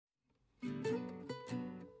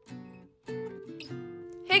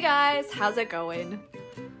Hey guys, how's it going?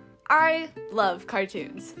 I love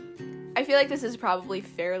cartoons. I feel like this is probably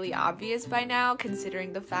fairly obvious by now,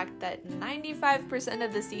 considering the fact that 95%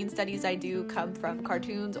 of the scene studies I do come from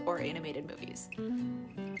cartoons or animated movies.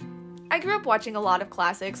 I grew up watching a lot of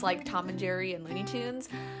classics like Tom and Jerry and Looney Tunes,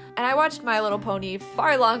 and I watched My Little Pony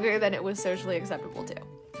far longer than it was socially acceptable to.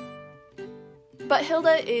 But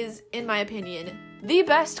Hilda is, in my opinion, the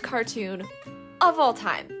best cartoon of all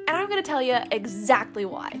time, and I'm gonna tell you exactly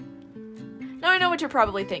why. Now I know what you're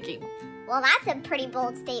probably thinking. Well, that's a pretty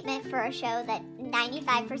bold statement for a show that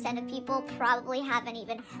 95% of people probably haven't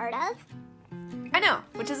even heard of. I know,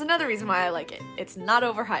 which is another reason why I like it. It's not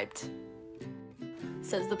overhyped.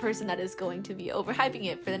 Says the person that is going to be overhyping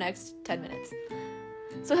it for the next 10 minutes.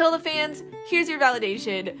 So Hilda fans, here's your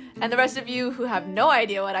validation, and the rest of you who have no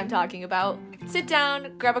idea what I'm talking about, sit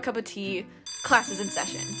down, grab a cup of tea, class is in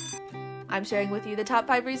session. I'm sharing with you the top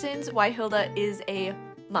 5 reasons why Hilda is a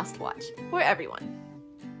must-watch for everyone.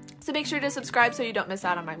 So make sure to subscribe so you don't miss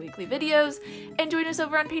out on my weekly videos, and join us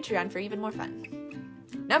over on Patreon for even more fun.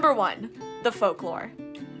 Number 1, the folklore.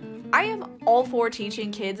 I am all for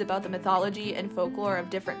teaching kids about the mythology and folklore of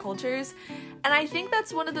different cultures, and I think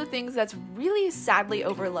that's one of the things that's really sadly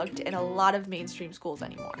overlooked in a lot of mainstream schools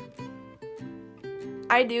anymore.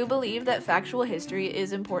 I do believe that factual history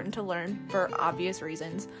is important to learn for obvious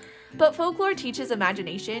reasons, but folklore teaches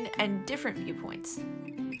imagination and different viewpoints.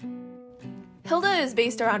 Hilda is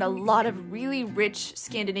based around a lot of really rich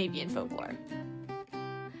Scandinavian folklore.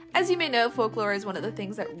 As you may know, folklore is one of the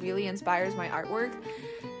things that really inspires my artwork,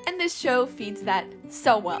 and this show feeds that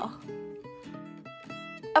so well.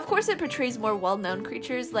 Of course, it portrays more well-known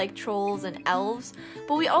creatures like trolls and elves,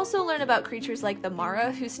 but we also learn about creatures like the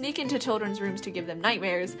Mara, who sneak into children's rooms to give them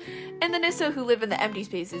nightmares, and the Nissa, who live in the empty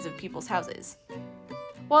spaces of people's houses.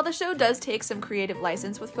 While the show does take some creative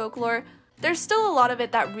license with folklore, there's still a lot of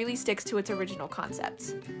it that really sticks to its original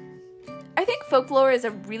concepts. I think folklore is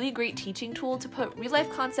a really great teaching tool to put real-life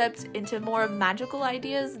concepts into more magical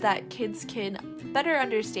ideas that kids can better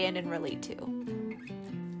understand and relate to.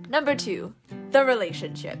 Number 2, the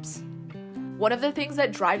relationships. One of the things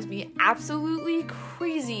that drives me absolutely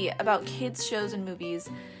crazy about kids' shows and movies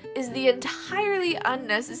is the entirely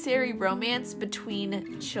unnecessary romance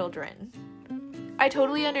between children. I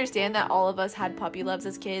totally understand that all of us had puppy loves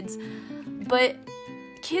as kids, but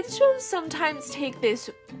kids shows sometimes take this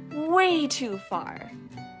way too far.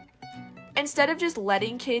 Instead of just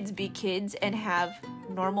letting kids be kids and have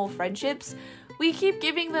normal friendships, we keep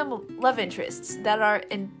giving them love interests that are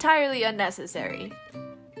entirely unnecessary.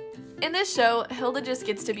 In this show, Hilda just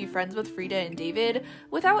gets to be friends with Frida and David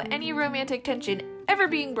without any romantic tension ever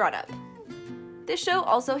being brought up. This show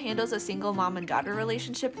also handles a single mom and daughter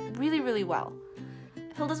relationship really well.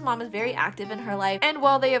 Hilda's mom is very active in her life, and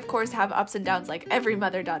while they of course have ups and downs like every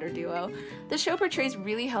mother-daughter duo, the show portrays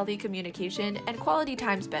really healthy communication and quality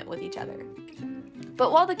time spent with each other.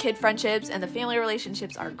 But while the kid friendships and the family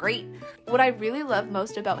relationships are great, what I really love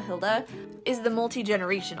most about Hilda is the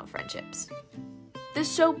multi-generational friendships.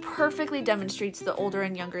 This show perfectly demonstrates the older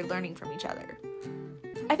and younger learning from each other.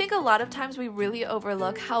 I think a lot of times we really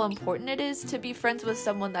overlook how important it is to be friends with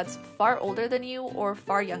someone that's far older than you or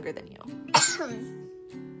far younger than you.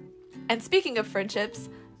 And speaking of friendships,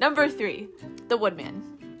 number 3, the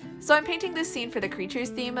Woodman. So I'm painting this scene for the creatures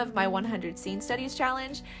theme of my 100 Scene Studies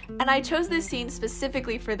challenge, and I chose this scene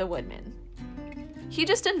specifically for the Woodman. He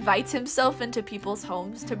just invites himself into people's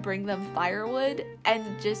homes to bring them firewood and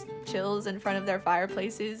just chills in front of their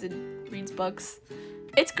fireplaces and reads books.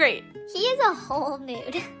 It's great. He is a whole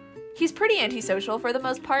mood. He's pretty antisocial for the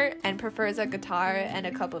most part and prefers a guitar and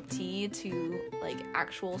a cup of tea to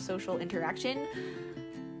actual social interaction.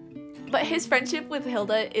 But his friendship with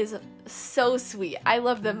Hilda is so sweet. I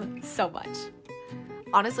love them so much.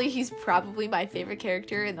 Honestly, he's probably my favorite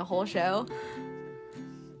character in the whole show.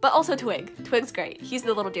 But also Twig. Twig's great. He's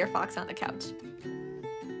the little deer fox on the couch.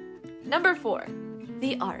 Number 4,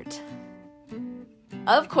 the art.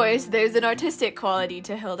 Of course, there's an artistic quality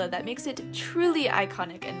to Hilda that makes it truly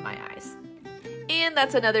iconic in my eyes. And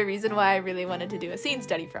that's another reason why I really wanted to do a scene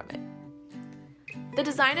study from it. The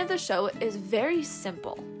design of the show is very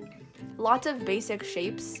simple. Lots of basic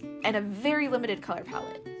shapes, and a very limited color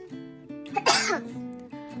palette.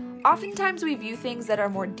 Oftentimes we view things that are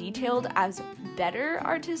more detailed as better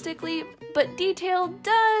artistically, but detail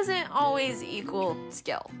doesn't always equal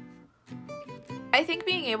skill. I think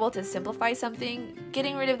being able to simplify something,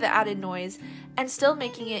 getting rid of the added noise, and still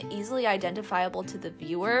making it easily identifiable to the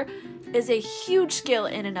viewer is a huge skill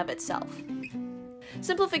in and of itself.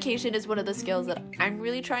 Simplification is one of the skills that I'm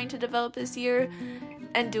really trying to develop this year,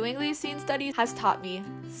 and doing these scene studies has taught me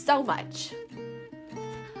so much.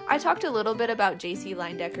 I talked a little bit about J.C.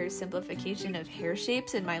 Leindecker's simplification of hair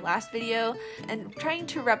shapes in my last video and trying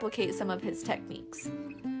to replicate some of his techniques.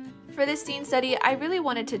 For this scene study, I really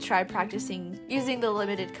wanted to try practicing using the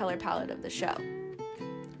limited color palette of the show.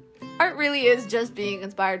 Art really is just being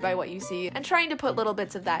inspired by what you see and trying to put little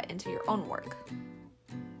bits of that into your own work.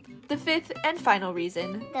 The fifth and final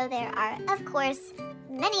reason, though there are, of course,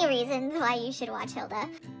 many reasons why you should watch Hilda.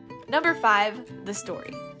 Number 5, the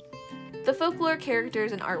story. The folklore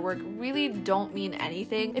characters and artwork really don't mean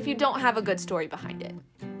anything if you don't have a good story behind it.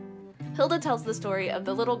 Hilda tells the story of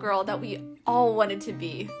the little girl that we all wanted to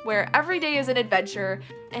be, where every day is an adventure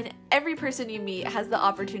and every person you meet has the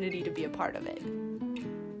opportunity to be a part of it.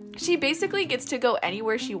 She basically gets to go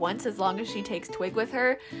anywhere she wants as long as she takes Twig with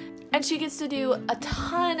her, and she gets to do a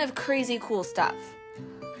ton of crazy cool stuff.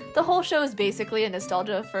 The whole show is basically a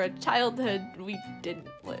nostalgia for a childhood we didn't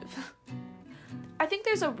live. I think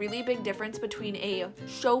there's a really big difference between a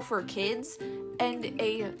show for kids and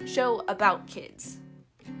a show about kids.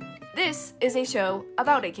 This is a show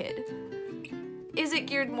about a kid. Is it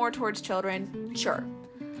geared more towards children? Sure.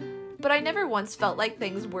 But I never once felt like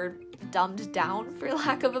things were dumbed down, for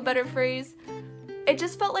lack of a better phrase. It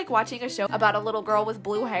just felt like watching a show about a little girl with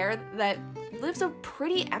blue hair that lives a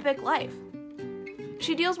pretty epic life.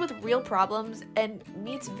 She deals with real problems and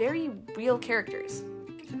meets very real characters.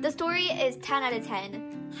 The story is 10 out of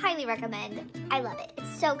 10. Highly recommend. I love it.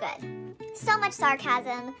 It's so good. So much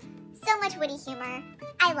sarcasm, so much witty humor.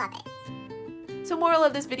 I love it. So moral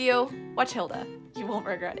of this video, watch Hilda. You won't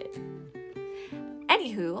regret it.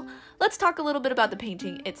 Anywho, let's talk a little bit about the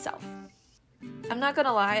painting itself. I'm not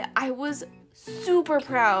gonna lie, I was super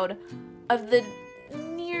proud of the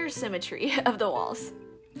near symmetry of the walls.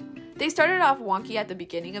 They started off wonky at the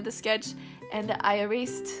beginning of the sketch, and I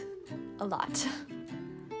erased a lot.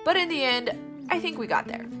 But in the end, I think we got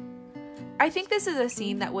there. I think this is a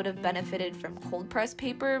scene that would have benefited from cold press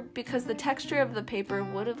paper because the texture of the paper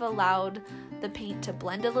would have allowed the paint to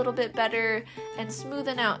blend a little bit better and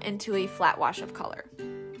smoothen out into a flat wash of color.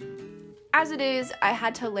 As it is, I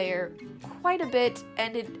had to layer quite a bit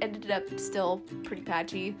and it ended up still pretty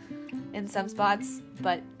patchy in some spots,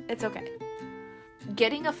 but it's okay.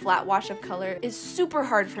 Getting a flat wash of color is super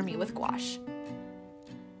hard for me with gouache.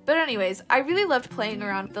 But anyways, I really loved playing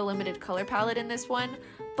around with the limited color palette in this one,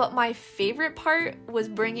 but my favorite part was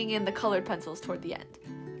bringing in the colored pencils toward the end.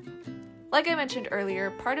 Like I mentioned earlier,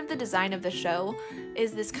 part of the design of the show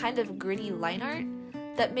is this kind of gritty line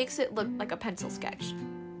art that makes it look like a pencil sketch.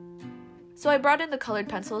 So I brought in the colored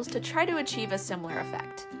pencils to try to achieve a similar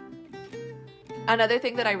effect. Another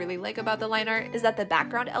thing that I really like about the line art is that the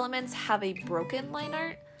background elements have a broken line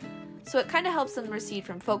art, so it kind of helps them recede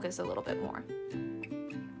from focus a little bit more.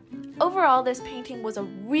 Overall, this painting was a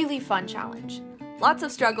really fun challenge. Lots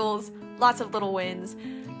of struggles, lots of little wins,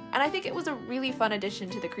 and I think it was a really fun addition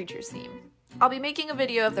to the creatures theme. I'll be making a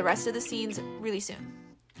video of the rest of the scenes really soon.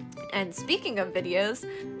 And speaking of videos,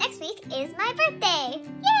 next week is my birthday!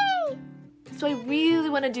 Yay! So I really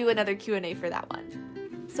want to do another Q&A for that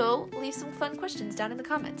one. So leave some fun questions down in the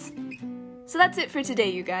comments. So that's it for today,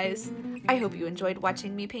 you guys. I hope you enjoyed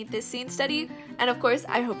watching me paint this scene study, and of course,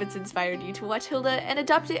 I hope it's inspired you to watch Hilda and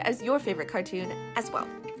adopt it as your favorite cartoon as well.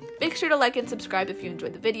 Make sure to like and subscribe if you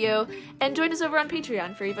enjoyed the video, and join us over on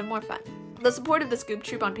Patreon for even more fun. The support of the Scoop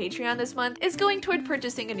Troop on Patreon this month is going toward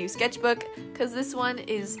purchasing a new sketchbook, because this one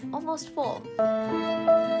is almost full.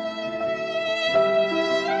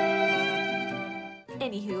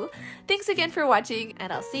 Anywho, thanks again for watching,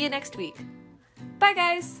 and I'll see you next week. Bye,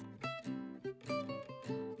 guys!